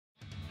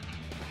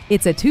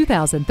It's a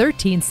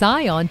 2013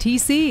 Scion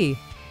TC.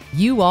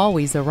 You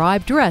always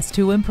arrive dressed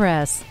to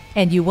impress,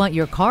 and you want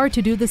your car to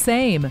do the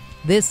same.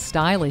 This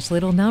stylish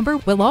little number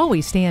will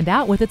always stand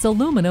out with its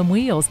aluminum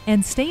wheels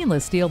and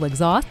stainless steel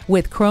exhaust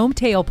with chrome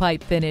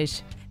tailpipe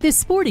finish. This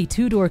sporty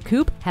two-door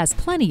coupe has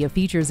plenty of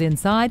features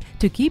inside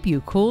to keep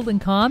you cool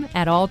and calm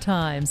at all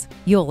times.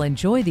 You'll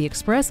enjoy the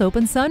express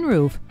open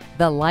sunroof,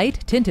 the light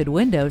tinted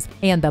windows,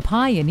 and the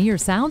Pioneer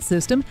sound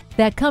system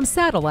that comes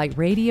satellite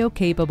radio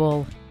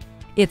capable.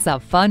 It's a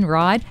fun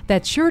ride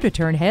that's sure to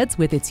turn heads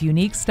with its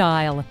unique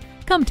style.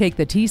 Come take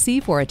the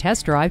TC for a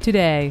test drive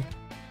today.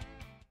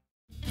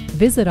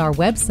 Visit our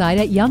website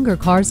at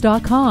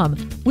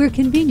youngercars.com. We're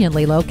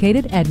conveniently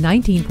located at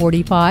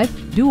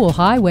 1945 Dual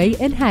Highway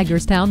in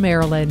Hagerstown,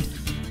 Maryland.